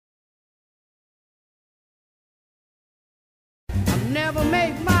never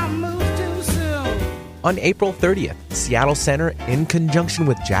make my move too soon. On April 30th, Seattle Center, in conjunction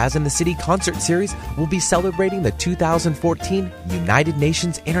with Jazz in the City Concert Series, will be celebrating the 2014 United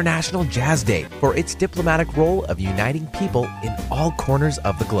Nations International Jazz Day for its diplomatic role of uniting people in all corners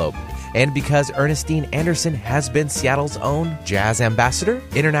of the globe. And because Ernestine Anderson has been Seattle's own jazz ambassador,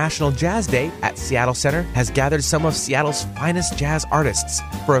 International Jazz Day at Seattle Center has gathered some of Seattle's finest jazz artists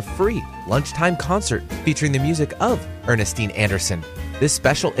for a free lunchtime concert featuring the music of Ernestine Anderson. This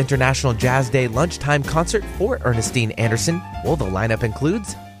special International Jazz Day lunchtime concert for Ernestine Anderson, well, the lineup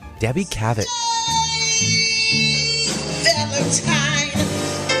includes Debbie Cavett,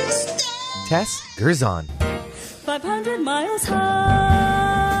 Tess Gerzon, 500 miles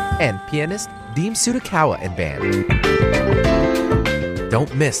high, and pianist Deem Sudakawa and band.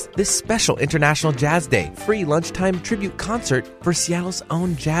 Don't miss this special International Jazz Day free lunchtime tribute concert for Seattle's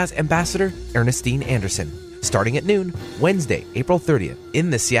own jazz ambassador, Ernestine Anderson, starting at noon, Wednesday, April 30th, in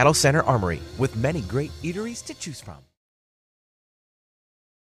the Seattle Center Armory, with many great eateries to choose from.